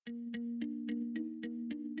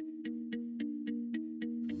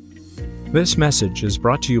This message is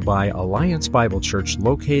brought to you by Alliance Bible Church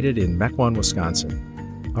located in Mequon,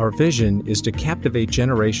 Wisconsin. Our vision is to captivate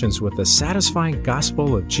generations with the satisfying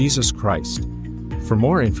gospel of Jesus Christ. For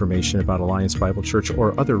more information about Alliance Bible Church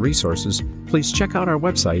or other resources, please check out our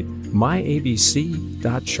website, myabc.church.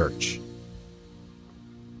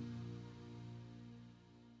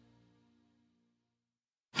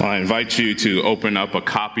 I invite you to open up a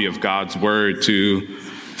copy of God's Word to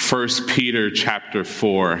 1 Peter chapter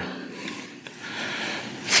 4.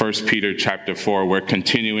 1 Peter chapter 4. We're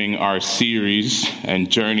continuing our series and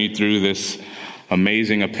journey through this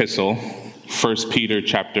amazing epistle. 1 Peter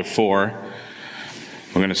chapter 4.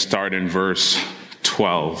 We're going to start in verse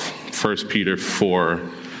 12. 1 Peter 4,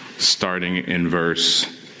 starting in verse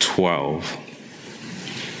 12.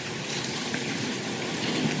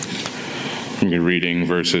 I'm going to be reading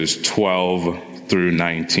verses 12 through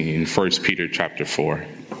 19. 1 Peter chapter 4.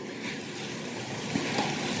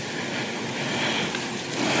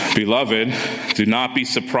 Beloved, do not be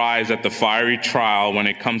surprised at the fiery trial when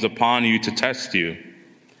it comes upon you to test you,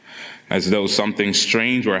 as though something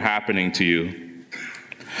strange were happening to you.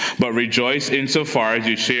 But rejoice insofar as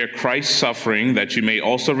you share Christ's suffering, that you may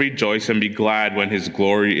also rejoice and be glad when his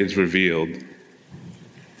glory is revealed.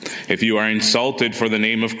 If you are insulted for the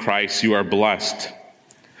name of Christ, you are blessed,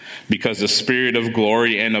 because the Spirit of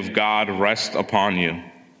glory and of God rests upon you.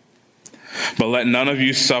 But let none of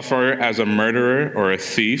you suffer as a murderer or a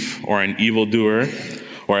thief or an evildoer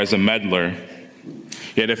or as a meddler.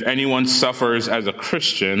 Yet if anyone suffers as a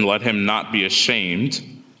Christian, let him not be ashamed,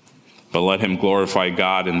 but let him glorify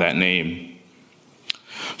God in that name.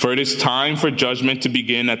 For it is time for judgment to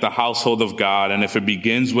begin at the household of God, and if it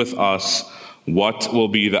begins with us, what will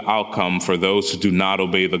be the outcome for those who do not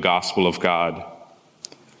obey the gospel of God?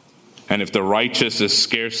 And if the righteous is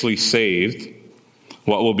scarcely saved,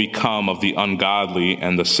 what will become of the ungodly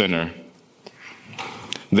and the sinner?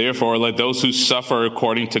 Therefore, let those who suffer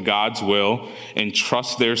according to God's will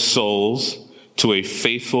entrust their souls to a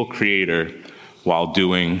faithful Creator while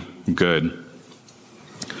doing good.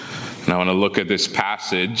 And I want to look at this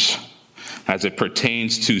passage as it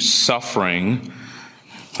pertains to suffering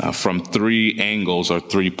from three angles or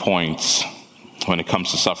 3 points when it comes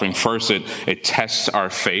to suffering. First, it tests our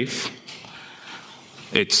faith.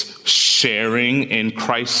 It's sharing in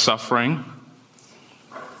Christ's suffering,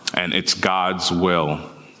 and it's God's will.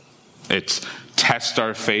 It's test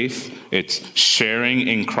our faith, it's sharing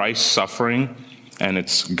in Christ's suffering, and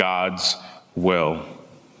it's God's will.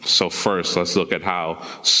 So first, let's look at how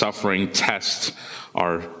suffering tests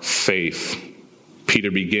our faith.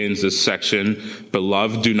 Peter begins this section,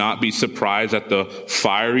 Beloved, do not be surprised at the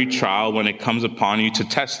fiery trial when it comes upon you to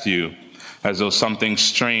test you, as though something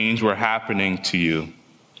strange were happening to you.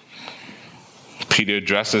 Peter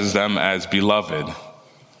addresses them as beloved,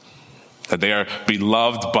 that they are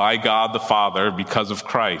beloved by God the Father because of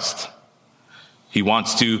Christ. He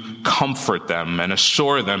wants to comfort them and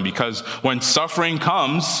assure them, because when suffering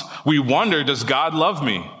comes, we wonder, does God love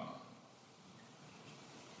me?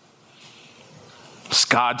 Is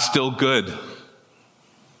God still good?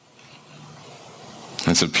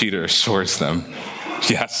 And so Peter assures them,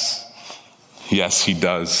 yes, he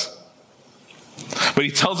does. But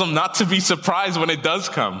he tells them not to be surprised when it does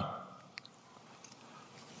come.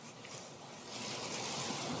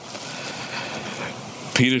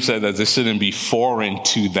 Peter said that this shouldn't be foreign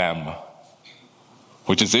to them,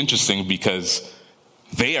 which is interesting because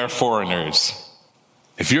they are foreigners.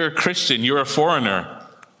 If you're a Christian, you're a foreigner.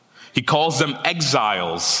 He calls them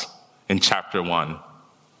exiles in chapter 1.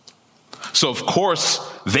 So of course,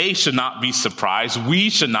 they should not be surprised. We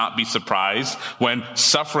should not be surprised when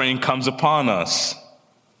suffering comes upon us.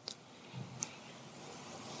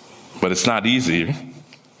 But it's not easy.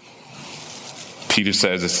 Peter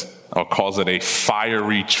calls it a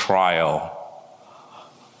fiery trial.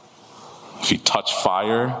 If you touch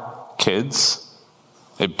fire, kids,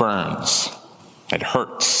 it burns. It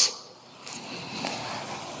hurts.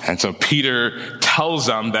 And so Peter tells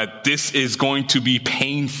them that this is going to be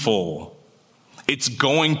painful. It's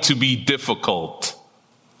going to be difficult.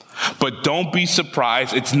 But don't be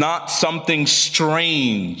surprised. It's not something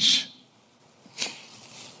strange.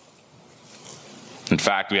 In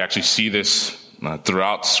fact, we actually see this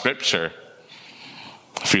throughout Scripture.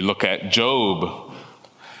 If you look at Job,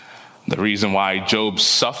 the reason why Job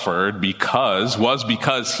suffered was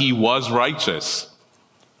because he was righteous.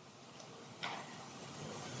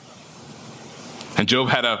 And Job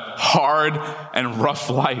had a hard and rough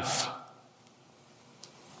life.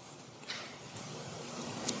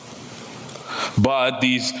 But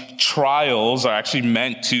these trials are actually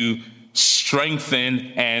meant to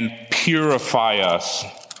strengthen and purify us.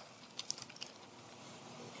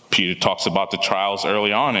 Peter talks about the trials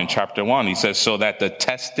early on in chapter 1. He says, so that the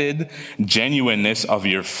tested genuineness of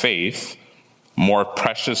your faith, more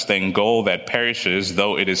precious than gold that perishes,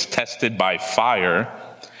 though it is tested by fire,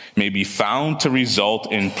 may be found to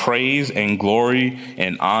result in praise and glory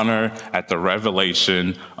and honor at the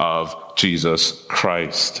revelation of Jesus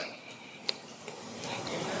Christ.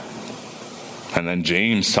 And then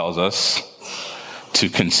James tells us to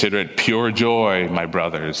consider it pure joy, my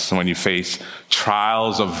brothers, when you face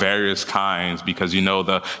trials of various kinds, because you know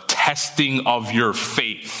the testing of your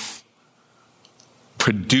faith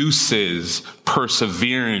produces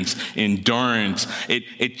perseverance, endurance.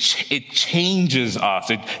 It changes us.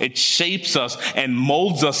 It shapes us and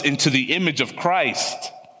molds us into the image of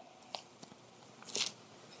Christ.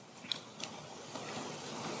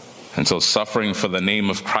 And so suffering for the name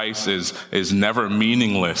of Christ is never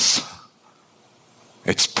meaningless.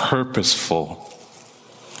 It's purposeful.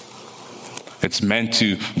 It's meant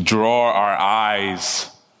to draw our eyes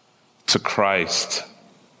to Christ.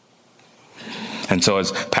 And so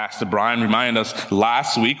as Pastor Brian reminded us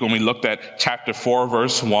last week when we looked at chapter 4,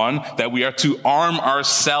 verse 1, that we are to arm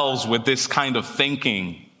ourselves with this kind of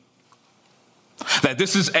thinking. That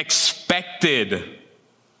this is expected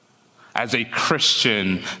as a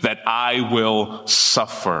Christian, that I will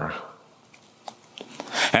suffer.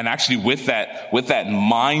 And actually with that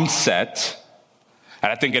mindset,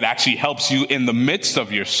 and I think it actually helps you in the midst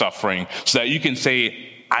of your suffering so that you can say,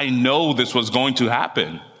 I know this was going to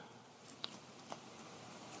happen.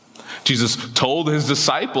 Jesus told his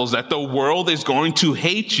disciples that the world is going to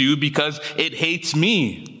hate you because it hates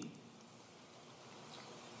me.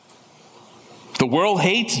 The world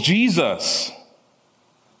hates Jesus.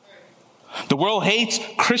 The world hates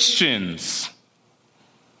Christians.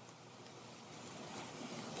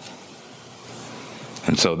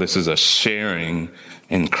 And so this is a sharing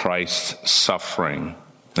in Christ's suffering.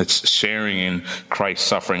 It's sharing in Christ's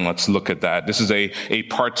suffering. Let's look at that. This is a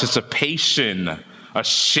participation, a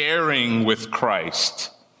sharing with Christ.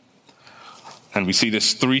 And we see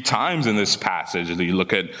this 3 times in this passage. You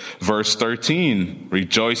look at verse 13,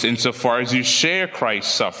 rejoice insofar as you share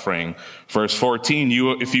Christ's suffering. Verse 14,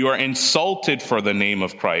 if you are insulted for the name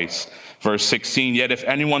of Christ. Verse 16, yet if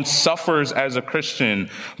anyone suffers as a Christian,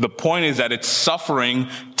 the point is that it's suffering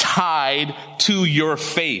tied to your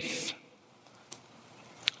faith.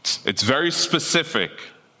 It's very specific.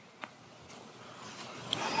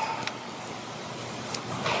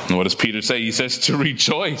 And what does Peter say? He says to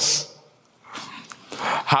rejoice.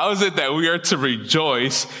 How is it that we are to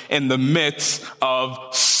rejoice in the midst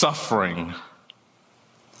of suffering?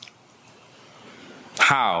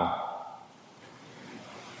 How?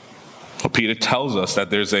 Well, Peter tells us that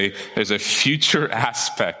there's a future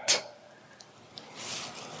aspect.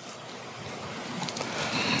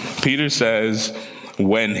 Peter says,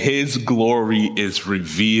 when his glory is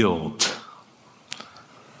revealed,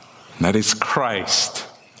 that is Christ.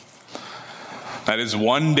 That is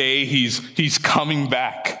one day he's coming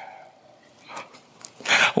back.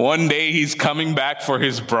 One day he's coming back for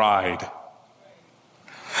his bride.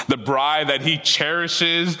 The bride that he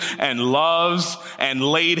cherishes and loves and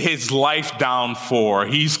laid his life down for.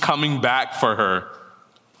 He's coming back for her.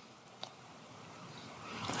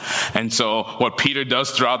 And so what Peter does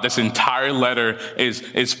throughout this entire letter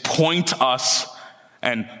is point us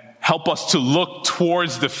and help us to look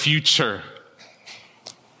towards the future.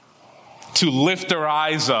 To lift our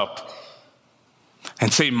eyes up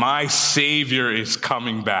and say, my Savior is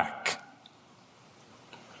coming back.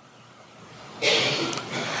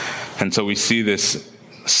 And so we see this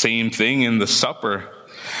same thing in the supper.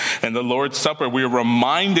 In the Lord's Supper, we are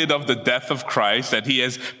reminded of the death of Christ, that he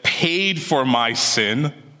has paid for my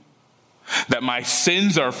sin, that my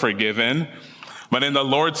sins are forgiven. But in the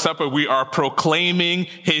Lord's Supper, we are proclaiming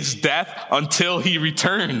his death until he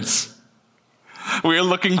returns. We are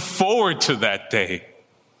looking forward to that day.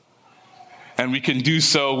 And we can do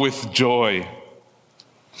so with joy.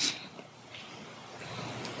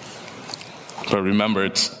 But remember,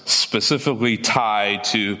 it's specifically tied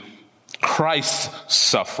to Christ's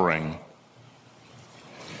suffering.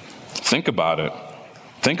 Think about it.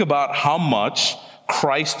 Think about how much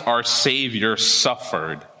Christ our Savior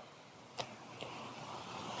suffered.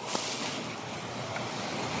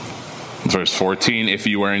 Verse 14, if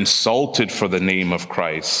you are insulted for the name of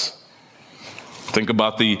Christ. Think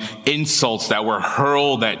about the insults that were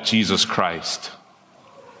hurled at Jesus Christ.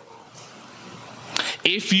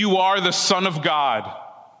 If you are the Son of God,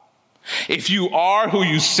 if you are who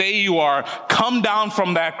you say you are, come down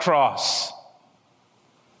from that cross.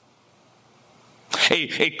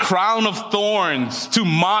 A crown of thorns to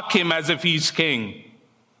mock him as if he's king.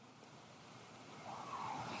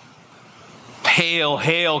 "Hail,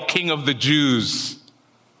 hail, King of the Jews."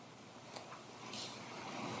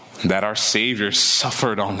 That our Savior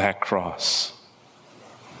suffered on that cross,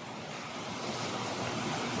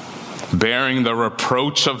 bearing the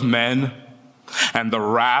reproach of men and the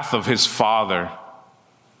wrath of his Father.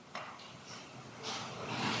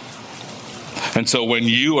 And so when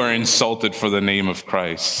you are insulted for the name of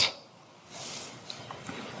Christ,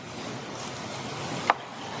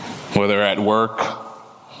 whether at work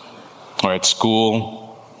or at school,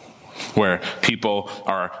 where people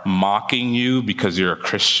are mocking you because you're a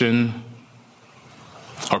Christian,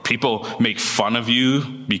 or people make fun of you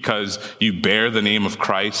because you bear the name of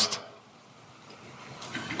Christ,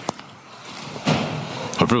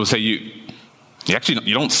 or people say you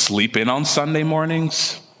don't sleep in on Sunday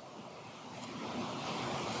mornings,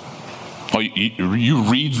 or you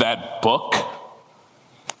read that book,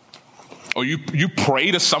 or you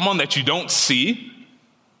pray to someone that you don't see,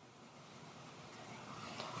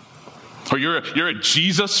 or you're a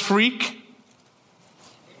Jesus freak,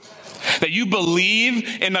 that you believe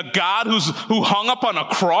in a God who hung up on a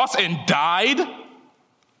cross and died.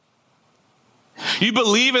 You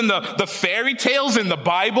believe in the fairy tales in the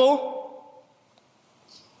Bible.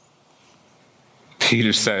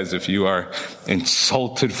 Peter says, if you are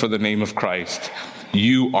insulted for the name of Christ,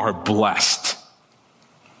 you are blessed.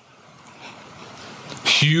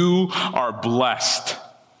 You are blessed.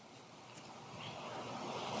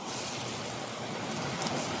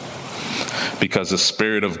 Because the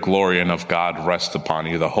Spirit of glory and of God rests upon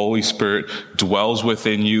you. The Holy Spirit dwells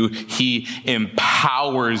within you. He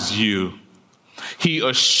empowers you. He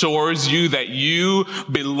assures you that you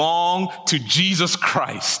belong to Jesus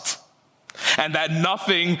Christ. And that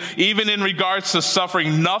nothing, even in regards to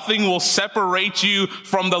suffering, nothing will separate you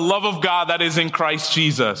from the love of God that is in Christ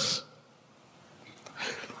Jesus.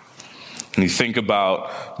 And you think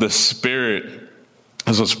about the Spirit,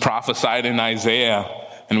 as was prophesied in Isaiah,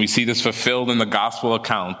 and we see this fulfilled in the gospel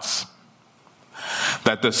accounts,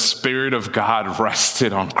 that the Spirit of God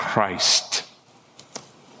rested on Christ.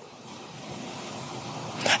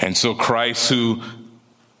 And so Christ, who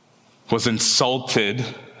was insulted,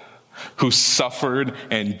 who suffered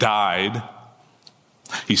and died,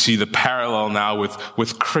 you see the parallel now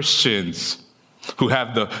with Christians who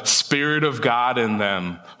have the Spirit of God in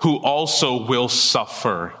them, who also will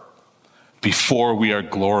suffer before we are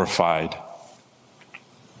glorified.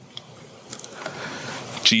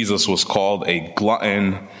 Jesus was called a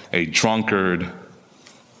glutton, a drunkard,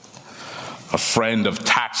 a friend of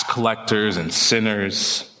tax collectors and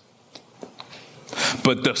sinners.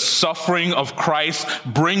 But the suffering of Christ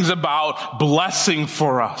brings about blessing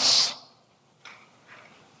for us.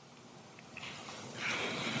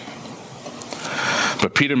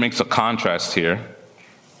 But Peter makes a contrast here.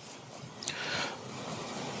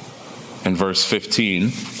 In verse 15,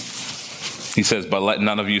 he says, "But let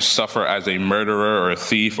none of you suffer as a murderer or a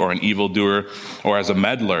thief or an evildoer or as a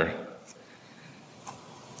meddler."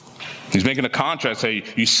 He's making a contrast. Hey,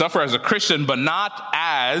 you suffer as a Christian, but not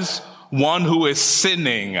as one who is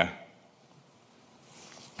sinning.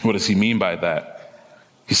 What does he mean by that?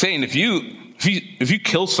 He's saying if you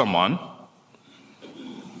kill someone,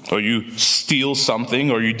 or you steal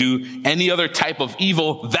something, or you do any other type of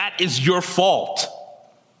evil, that is your fault.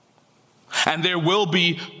 And there will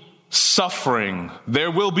be suffering.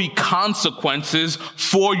 There will be consequences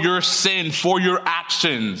for your sin, for your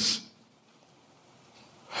actions.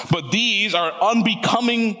 But these are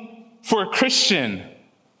unbecoming for a Christian.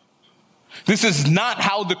 This is not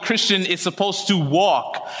how the Christian is supposed to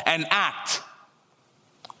walk and act.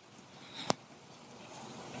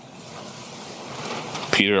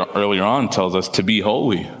 Peter earlier on tells us to be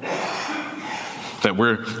holy, that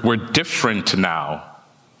we're different now.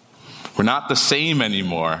 We're not the same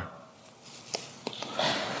anymore.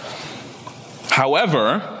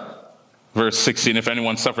 However, verse 16, if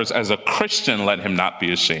anyone suffers as a Christian, let him not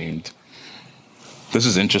be ashamed. This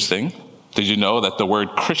is interesting. Did you know that the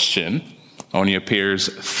word Christian only appears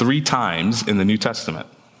 3 times in the New Testament?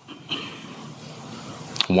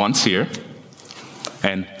 Once here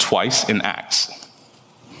and twice in Acts.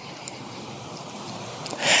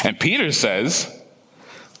 And Peter says,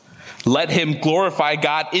 let him glorify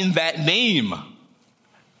God in that name.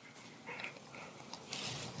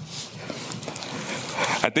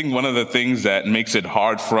 I think one of the things that makes it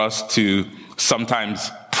hard for us to sometimes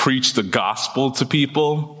preach the gospel to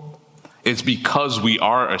people is because we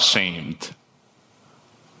are ashamed.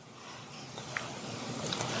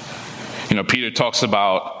 You know, Peter talks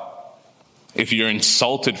about if you're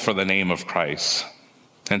insulted for the name of Christ.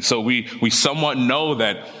 And so we somewhat know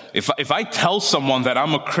that if I tell someone that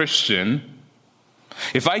I'm a Christian,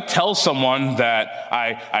 If I tell someone that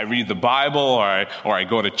I read the Bible, or I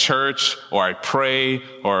go to church, or I pray,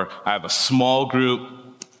 or I have a small group,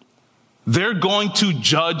 they're going to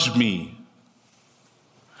judge me.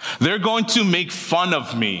 They're going to make fun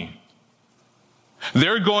of me.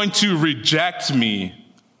 They're going to reject me.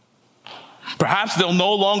 Perhaps they'll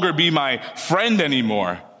no longer be my friend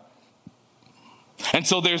anymore. And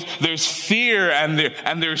so there's fear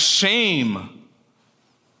and there's shame.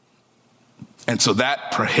 And so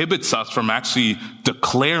that prohibits us from actually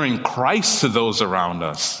declaring Christ to those around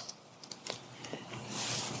us.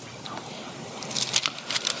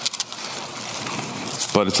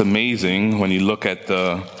 But it's amazing when you look at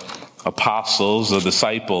the apostles, the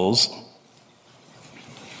disciples,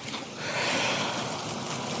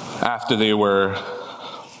 after they were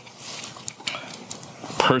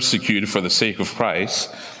persecuted for the sake of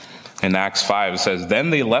Christ. In Acts 5, it says,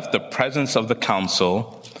 "Then they left the presence of the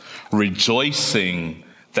council, rejoicing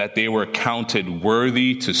that they were counted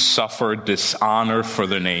worthy to suffer dishonor for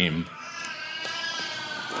the name."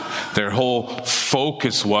 Their whole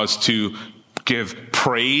focus was to give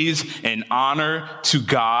praise and honor to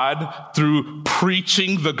God through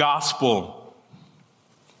preaching the gospel.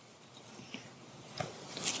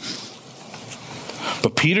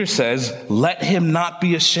 But Peter says, let him not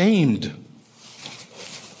be ashamed.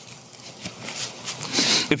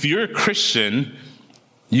 If you're a Christian,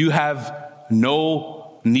 you have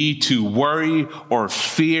no need to worry or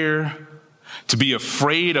fear, to be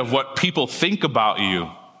afraid of what people think about you.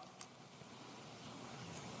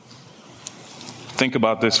 Think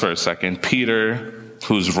about this for a second. Peter,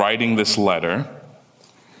 who's writing this letter,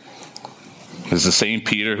 is the same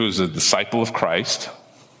Peter who's a disciple of Christ.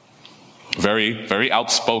 Very, very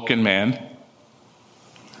outspoken man.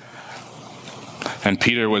 And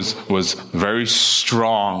Peter was very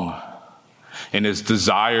strong in his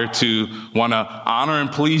desire to want to honor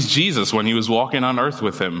and please Jesus when he was walking on earth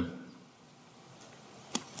with him.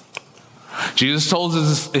 Jesus told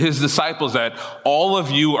his disciples that all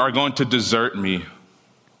of you are going to desert me.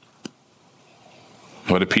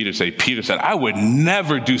 What did Peter say? Peter said, I would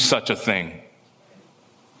never do such a thing.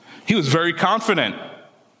 He was very confident.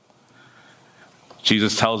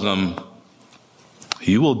 Jesus tells him,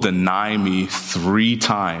 you will deny me 3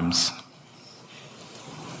 times.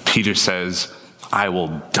 Peter says, I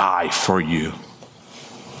will die for you.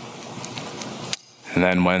 And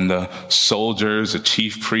then when the soldiers, the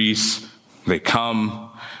chief priests, they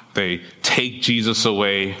come, they take Jesus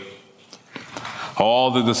away,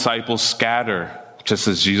 all the disciples scatter, just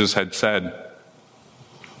as Jesus had said.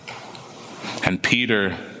 And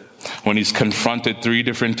Peter, when he's confronted 3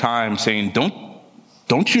 different times, saying,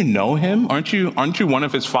 Don't you know him? Aren't you one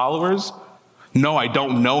of his followers? No, I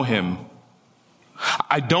don't know him.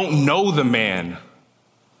 I don't know the man.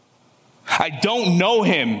 I don't know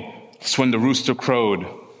him. It's when the rooster crowed.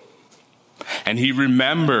 And he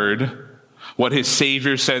remembered what his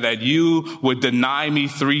Savior said, that you would deny me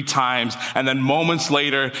 3 times. And then moments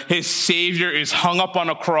later, his Savior is hung up on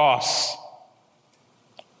a cross.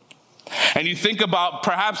 And you think about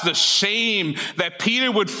perhaps the shame that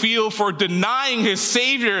Peter would feel for denying his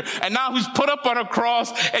Savior, and now he's put up on a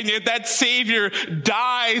cross, and yet that Savior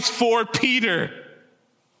dies for Peter.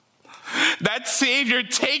 That Savior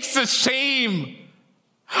takes the shame,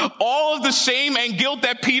 all of the shame and guilt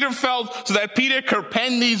that Peter felt, so that Peter could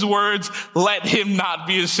pen these words, let him not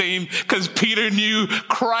be ashamed, because Peter knew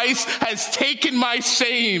Christ has taken my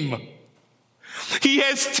shame. He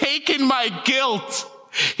has taken my guilt.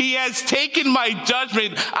 He has taken my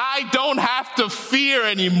judgment. I don't have to fear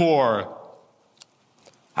anymore.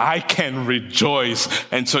 I can rejoice.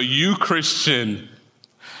 And so you Christian,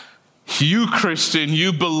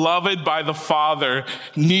 you beloved by the Father,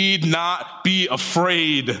 need not be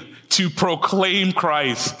afraid to proclaim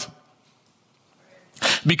Christ.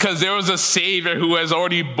 Because there was a Savior who has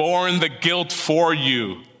already borne the guilt for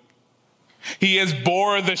you. He has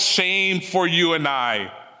bore the shame for you and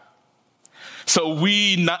I. So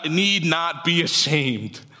we need not be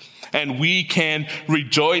ashamed, and we can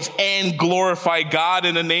rejoice and glorify God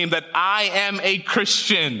in the name that I am a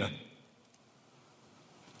Christian.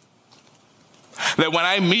 That when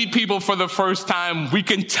I meet people for the first time, we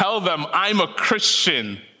can tell them I'm a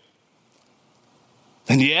Christian.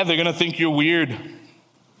 And yeah, they're going to think you're weird.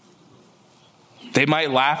 They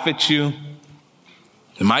might laugh at you.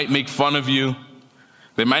 They might make fun of you.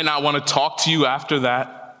 They might not want to talk to you after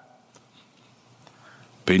that.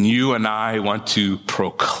 But you and I want to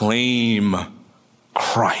proclaim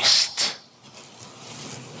Christ.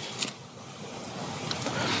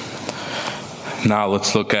 Now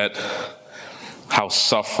let's look at how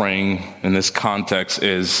suffering in this context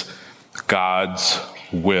is God's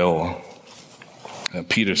will.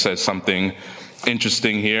 Peter says something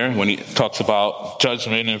interesting here when he talks about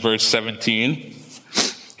judgment in verse 17.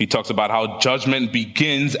 He talks about how judgment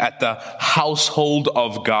begins at the household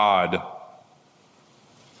of God.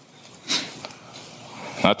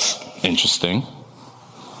 That's interesting.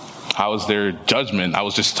 How is there judgment? I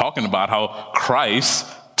was just talking about how Christ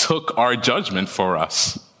took our judgment for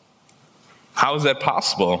us. How is that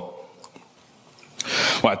possible?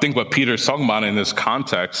 Well, I think what Peter is talking about in this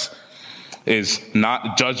context is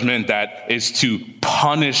not judgment that is to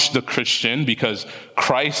punish the Christian, because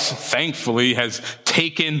Christ, thankfully, has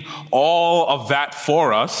taken all of that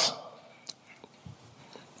for us.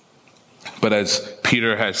 But as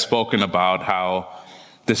Peter has spoken about, how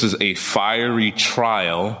this is a fiery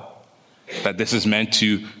trial, that this is meant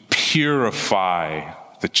to purify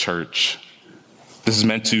the church. This is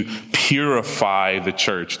meant to purify the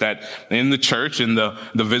church. That in the church, in the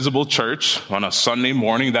visible church, on a Sunday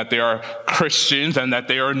morning, that there are Christians and that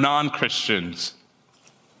they are non-Christians.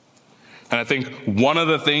 And I think one of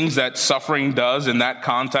the things that suffering does in that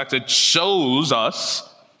context, it shows us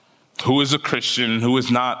who is a Christian and who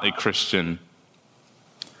is not a Christian.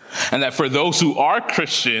 And that for those who are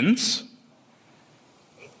Christians,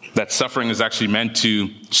 that suffering is actually meant to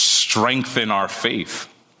strengthen our faith,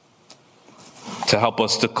 to help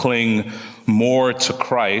us to cling more to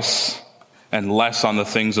Christ and less on the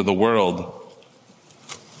things of the world.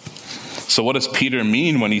 So what does Peter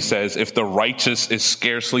mean when he says, if the righteous is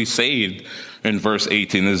scarcely saved, in verse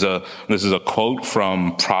 18? This is a quote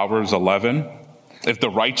from Proverbs 11. If the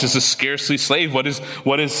righteous is scarcely saved, what is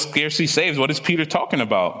scarcely saved? What is Peter talking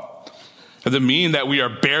about? Does it mean that we are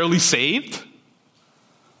barely saved?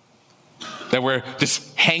 That we're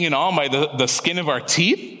just hanging on by the skin of our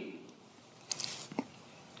teeth?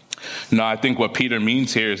 No, I think what Peter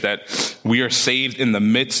means here is that we are saved in the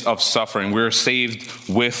midst of suffering. We are saved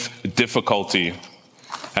with difficulty.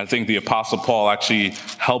 I think the Apostle Paul actually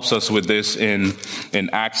helps us with this in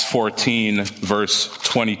Acts 14, verse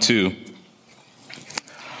 22.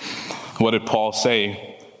 What did Paul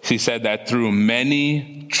say? He said that through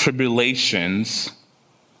many tribulations,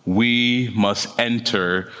 we must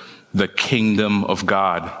enter the kingdom of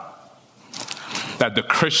God. That the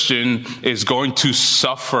Christian is going to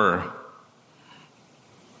suffer.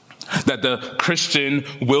 That the Christian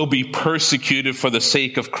will be persecuted for the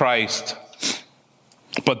sake of Christ.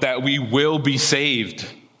 But that we will be saved.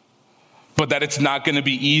 But that it's not going to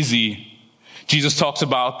be easy. Jesus talks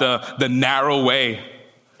about the narrow way.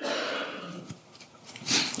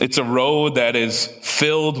 It's a road that is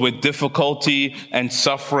filled with difficulty and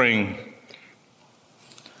suffering.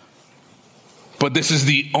 But this is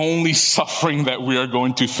the only suffering that we are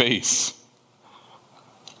going to face.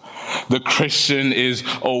 The Christian is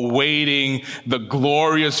awaiting the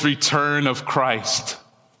glorious return of Christ,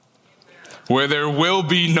 where there will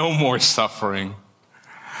be no more suffering.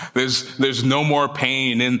 There's no more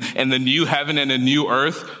pain. In the new heaven and the new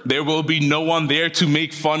earth, there will be no one there to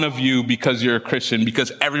make fun of you because you're a Christian,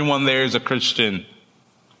 because everyone there is a Christian.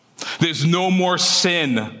 There's no more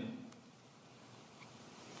sin.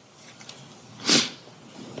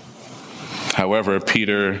 However,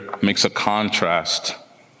 Peter makes a contrast.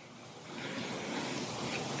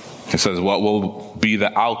 He says, what will be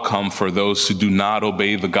the outcome for those who do not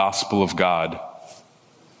obey the gospel of God?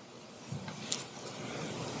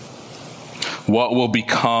 What will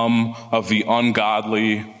become of the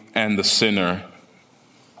ungodly and the sinner?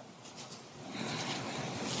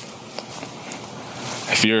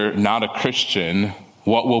 If you're not a Christian,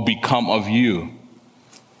 what will become of you?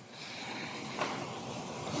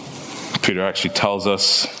 Peter actually tells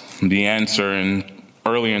us the answer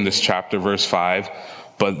earlier in this chapter, verse 5.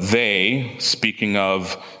 But they, speaking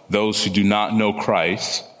of those who do not know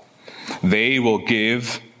Christ, they will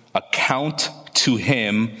give account to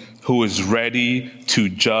him who is ready to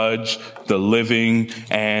judge the living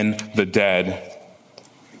and the dead.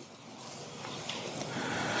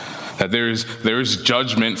 That there is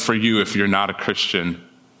judgment for you if you're not a Christian.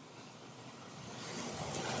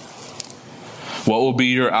 What will be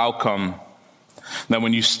your outcome? That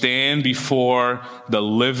when you stand before the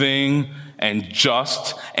living and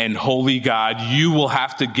just and holy God, you will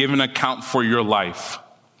have to give an account for your life.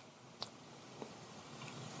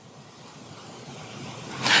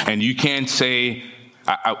 And you can't say,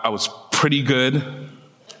 I was pretty good.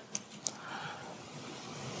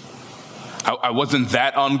 I wasn't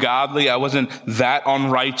that ungodly. I wasn't that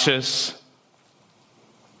unrighteous.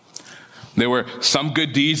 There were some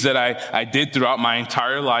good deeds that I did throughout my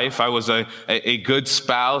entire life. I was a good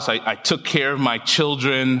spouse. I took care of my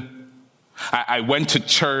children. I went to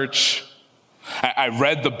church. I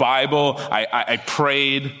read the Bible. I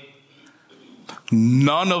prayed.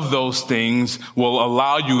 None of those things will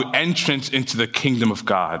allow you entrance into the kingdom of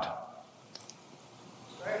God.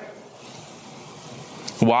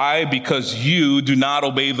 Why? Because you do not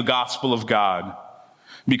obey the gospel of God.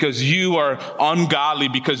 Because you are ungodly.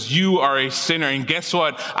 Because you are a sinner. And guess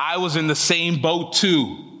what? I was in the same boat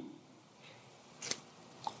too.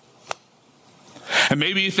 And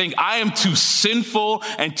maybe you think, I am too sinful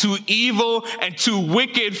and too evil and too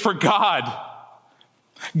wicked for God.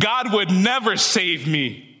 God would never save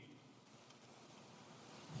me.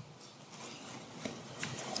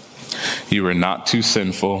 You are not too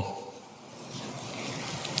sinful.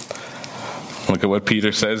 Look at what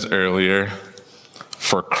Peter says earlier.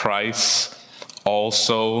 For Christ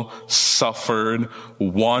also suffered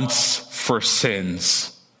once for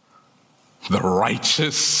sins, the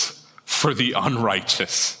righteous for the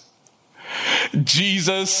unrighteous.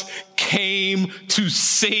 Jesus came to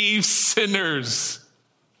save sinners.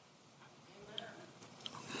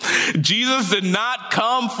 Jesus did not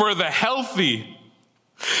come for the healthy.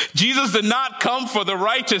 Jesus did not come for the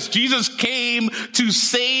righteous. Jesus came to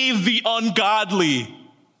save the ungodly.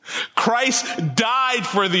 Christ died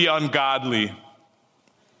for the ungodly.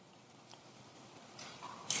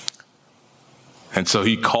 And so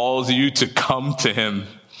he calls you to come to him.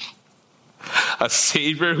 A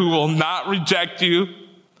Savior who will not reject you,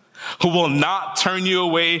 who will not turn you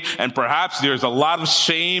away, and perhaps there's a lot of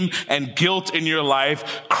shame and guilt in your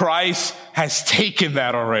life. Christ has taken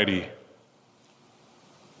that already.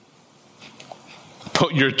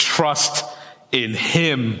 Put your trust in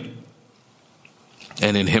him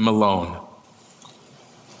and in him alone.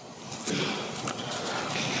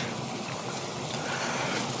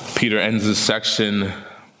 Peter ends this section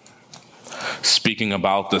speaking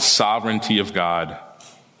about the sovereignty of God.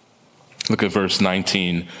 Look at verse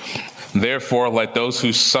 19. Therefore, let those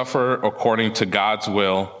who suffer according to God's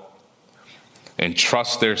will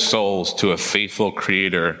entrust their souls to a faithful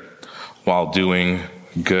Creator while doing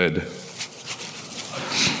good.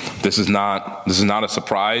 This is not a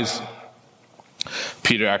surprise.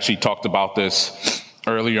 Peter actually talked about this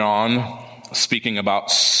earlier on, speaking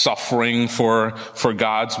about suffering for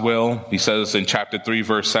God's will. He says in chapter 3,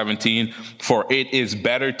 verse 17, for it is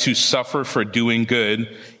better to suffer for doing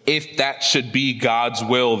good, if that should be God's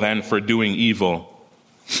will, than for doing evil.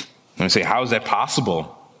 And I say, how is that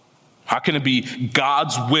possible? How can it be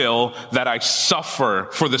God's will that I suffer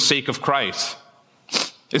for the sake of Christ?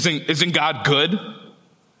 Isn't God good?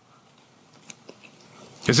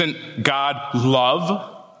 Isn't God love?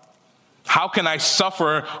 How can I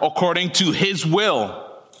suffer according to his will?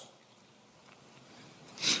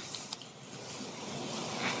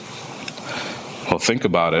 Well, think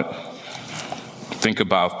about it. Think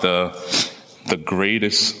about the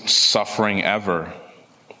greatest suffering ever.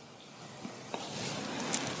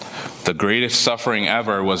 The greatest suffering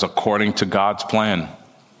ever was according to God's plan.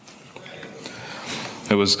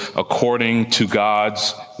 It was according to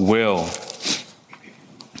God's will.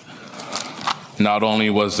 Not only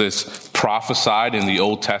was this prophesied in the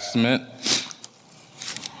Old Testament,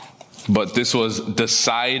 but this was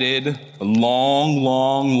decided long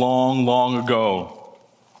ago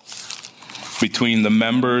between the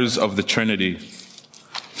members of the Trinity.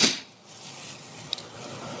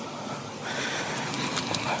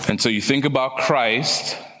 And so you think about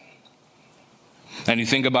Christ, and you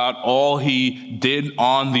think about all he did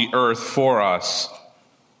on the earth for us.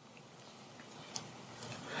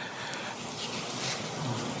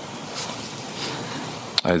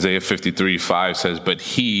 Isaiah 53:5 says, but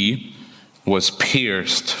he was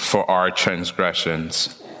pierced for our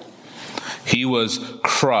transgressions. He was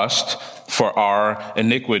crushed for our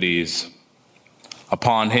iniquities.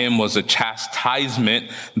 Upon him was a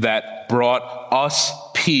chastisement that brought us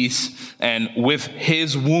peace, and with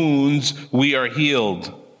his wounds we are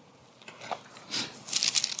healed.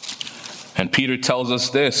 And Peter tells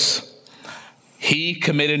us this: he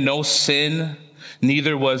committed no sin,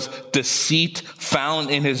 neither was deceit found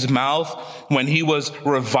in his mouth. When he was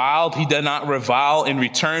reviled, he did not revile in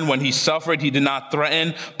return. When he suffered, he did not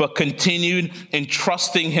threaten, but continued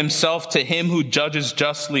entrusting himself to him who judges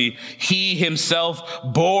justly. He himself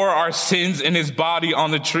bore our sins in his body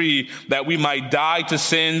on the tree, that we might die to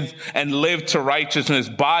sins and live to righteousness.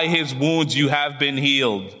 By his wounds you have been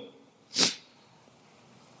healed.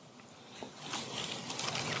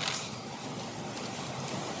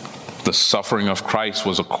 The suffering of Christ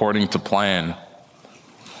was according to plan.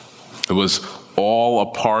 It was all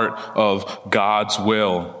a part of God's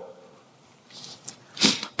will.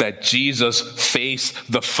 That Jesus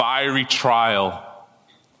faced the fiery trial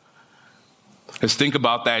is think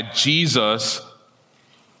about that Jesus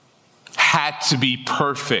had to be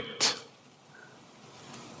perfect.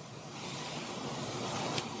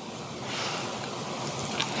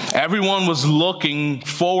 Everyone was looking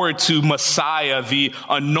forward to Messiah, the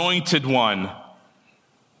anointed one.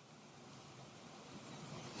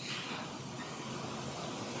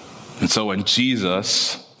 And so when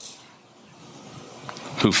Jesus,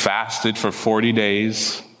 who fasted for 40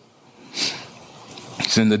 days,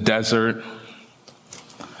 he's in the desert,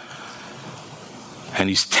 and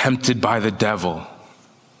he's tempted by the devil.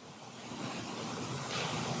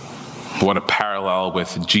 What a parallel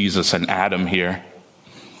with Jesus and Adam here.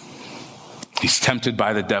 He's tempted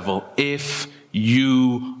by the devil. If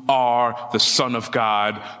you are the Son of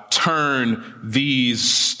God, turn these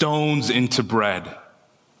stones into bread.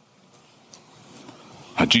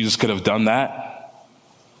 Now, Jesus could have done that.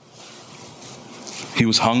 He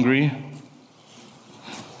was hungry.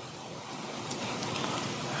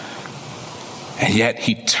 And yet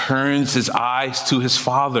he turns his eyes to his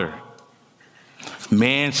Father.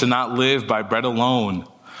 Man should not live by bread alone,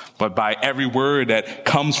 but by every word that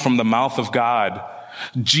comes from the mouth of God.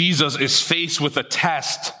 Jesus is faced with a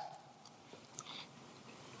test.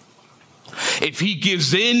 If he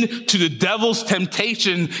gives in to the devil's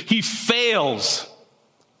temptation, he fails.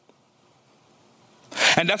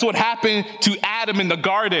 And that's what happened to Adam in the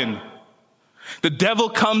garden. The devil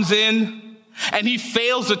comes in and he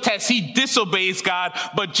fails the test. He disobeys God.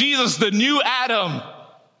 But Jesus, the new Adam,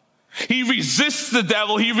 he resists the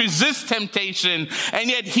devil. He resists temptation. And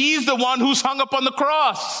yet he's the one who's hung up on the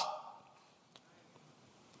cross.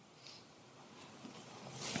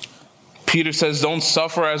 Peter says, don't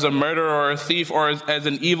suffer as a murderer or a thief or as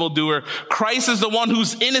an evildoer. Christ is the one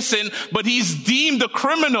who's innocent, but he's deemed a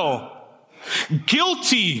criminal,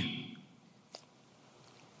 guilty.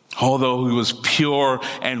 Although he was pure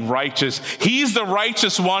and righteous, he's the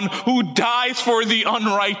righteous one who dies for the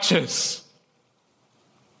unrighteous.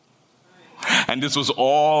 And this was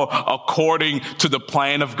all according to the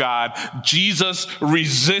plan of God. Jesus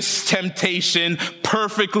resists temptation,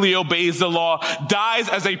 perfectly obeys the law, dies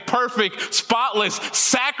as a perfect, spotless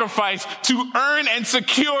sacrifice to earn and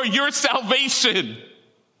secure your salvation.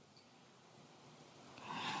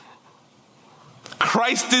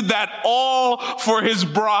 Christ did that all for his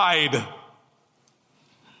bride.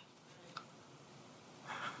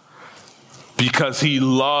 Because he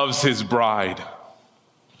loves his bride.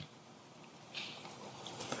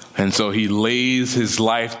 And so he lays his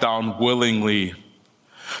life down willingly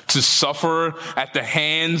to suffer at the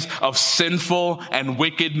hands of sinful and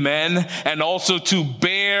wicked men, and also to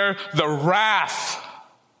bear the wrath,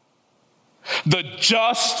 the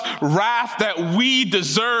just wrath that we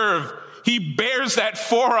deserve. He bears that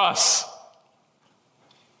for us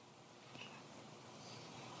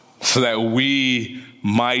so that we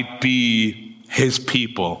might be his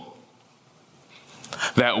people,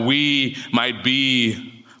 that we might be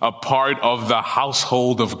a part of the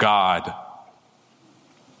household of God.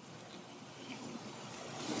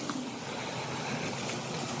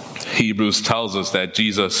 Hebrews tells us that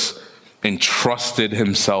Jesus entrusted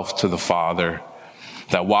himself to the Father,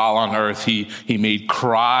 that while on earth he made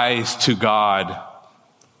cries to God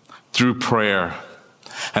through prayer,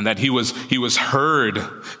 and that he was heard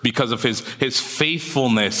because of his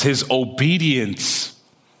faithfulness, his obedience.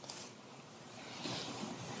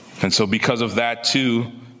 And so because of that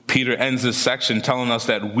too, Peter ends this section telling us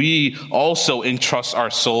that we also entrust our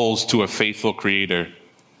souls to a faithful Creator.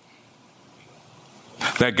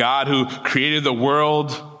 That God, who created the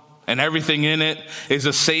world and everything in it, is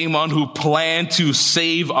the same one who planned to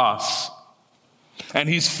save us. And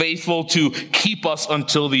he's faithful to keep us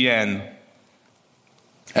until the end.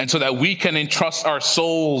 And so that we can entrust our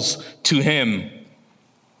souls to him.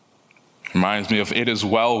 Reminds me of "It is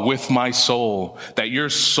well with my soul," that your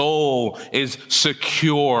soul is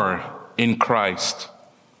secure in Christ.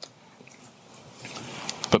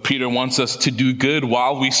 But Peter wants us to do good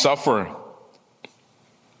while we suffer.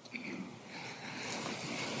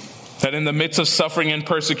 That in the midst of suffering and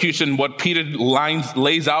persecution, what Peter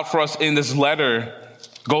lays out for us in this letter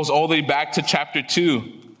goes all the way back to chapter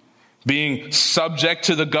 2, being subject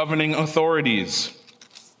to the governing authorities.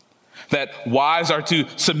 That wives are to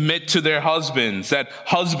submit to their husbands, that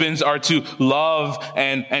husbands are to love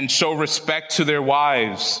and show respect to their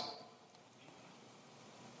wives.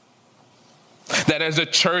 That as a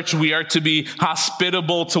church, we are to be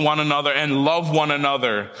hospitable to one another and love one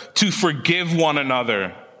another, to forgive one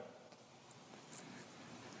another.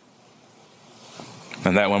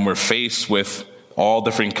 And that when we're faced with all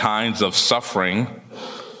different kinds of suffering,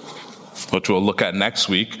 which we'll look at next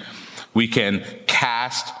week, we can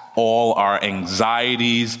cast all our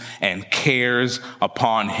anxieties and cares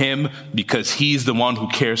upon him, because he's the one who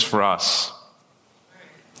cares for us.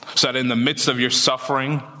 So that in the midst of your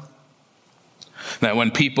suffering, that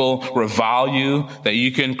when people revile you, that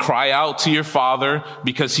you can cry out to your Father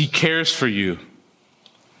because he cares for you.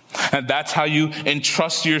 And that's how you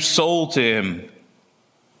entrust your soul to him.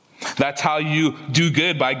 That's how you do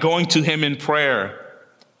good, by going to him in prayer.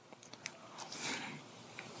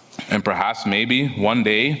 And perhaps maybe one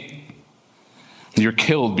day you're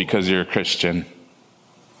killed because you're a Christian.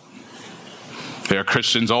 There are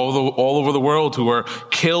Christians all over the world who are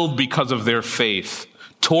killed because of their faith,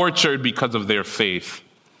 tortured because of their faith.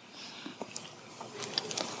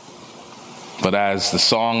 But as the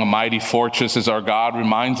song "A Mighty Fortress Is Our God"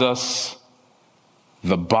 reminds us,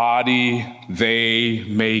 the body they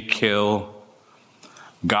may kill,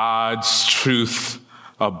 God's truth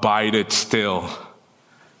abideth still.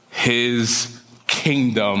 His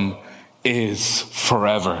kingdom is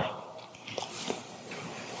forever.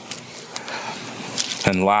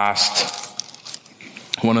 And last,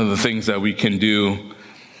 one of the things that we can do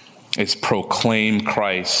is proclaim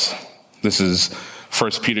Christ. This is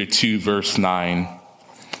 1 Peter 2, verse 9.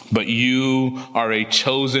 But you are a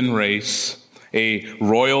chosen race, a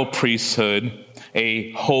royal priesthood,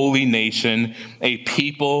 a holy nation, a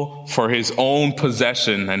people for his own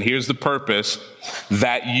possession. And here's the purpose: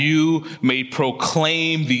 that you may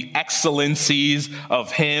proclaim the excellencies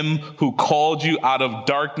of him who called you out of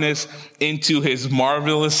darkness into his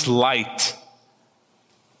marvelous light.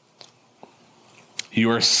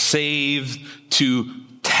 You are saved to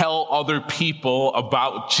tell other people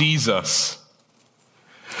about Jesus.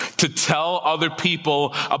 To tell other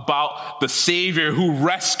people about the Savior who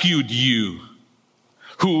rescued you,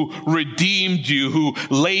 who redeemed you, who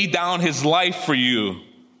laid down his life for you.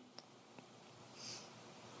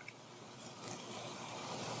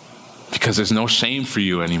 Because there's no shame for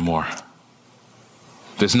you anymore.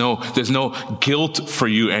 There's no guilt for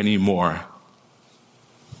you anymore.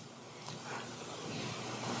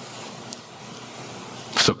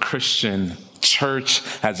 So Christian church,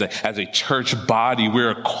 as a church body,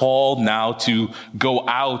 we're called now to go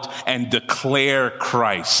out and declare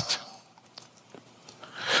Christ.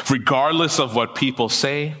 Regardless of what people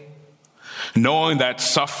say, knowing that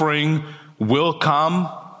suffering will come,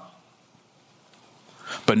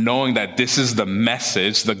 but knowing that this is the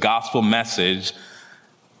message, the gospel message,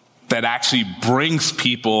 that actually brings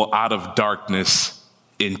people out of darkness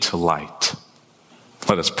into light.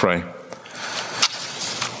 Let us pray.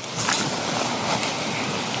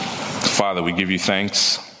 Father, we give you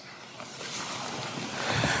thanks,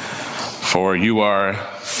 for you are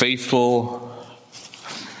faithful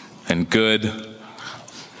and good,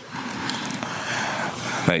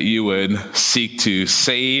 that you would seek to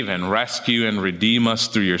save and rescue and redeem us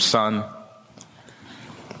through your Son,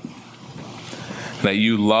 that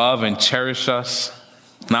you love and cherish us,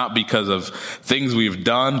 not because of things we've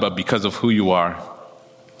done, but because of who you are.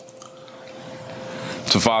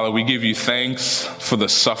 So, Father, we give you thanks for the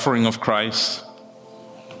suffering of Christ.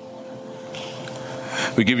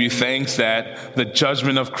 We give you thanks that the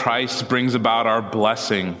judgment of Christ brings about our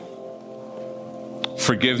blessing,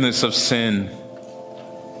 forgiveness of sin,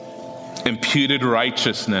 imputed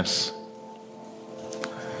righteousness,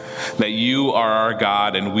 that you are our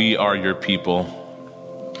God and we are your people.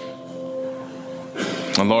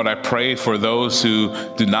 And Lord, I pray for those who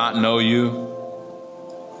do not know you,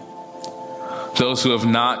 those who have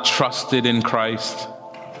not trusted in Christ.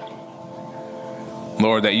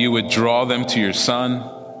 Lord, that you would draw them to your Son,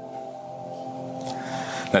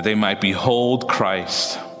 that they might behold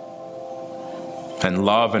Christ and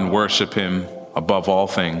love and worship him above all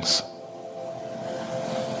things.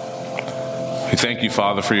 We thank you,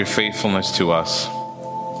 Father, for your faithfulness to us.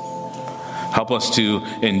 Help us to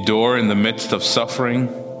endure in the midst of suffering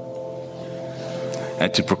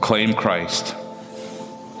and to proclaim Christ.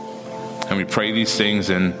 And we pray these things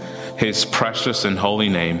in his precious and holy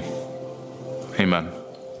name. Amen.